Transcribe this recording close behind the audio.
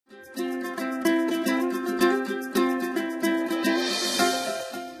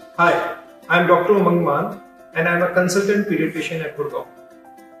Hi, I'm Dr. Umang Mann and I'm a consultant pediatrician at Gurgaon.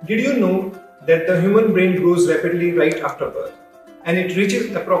 Did you know that the human brain grows rapidly right after birth and it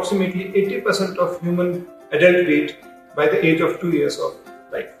reaches approximately 80% of human adult weight by the age of 2 years of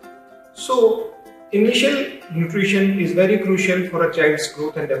life? So, initial nutrition is very crucial for a child's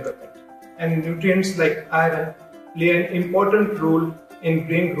growth and development, and nutrients like iron play an important role in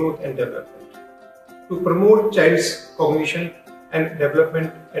brain growth and development. To promote child's cognition and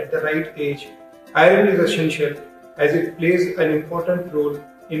development at the right age, iron is essential as it plays an important role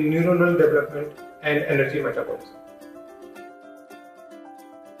in neuronal development and energy metabolism.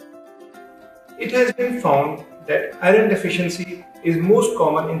 It has been found that iron deficiency is most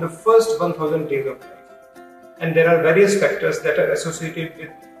common in the first 1000 days of life, and there are various factors that are associated with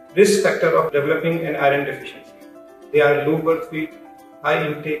risk factor of developing an iron deficiency. They are low birth weight, high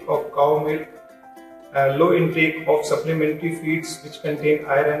intake of cow milk, low intake of supplementary feeds which contain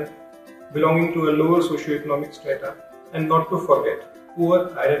iron, belonging to a lower socioeconomic strata, and not to forget,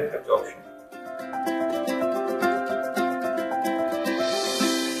 poor iron absorption.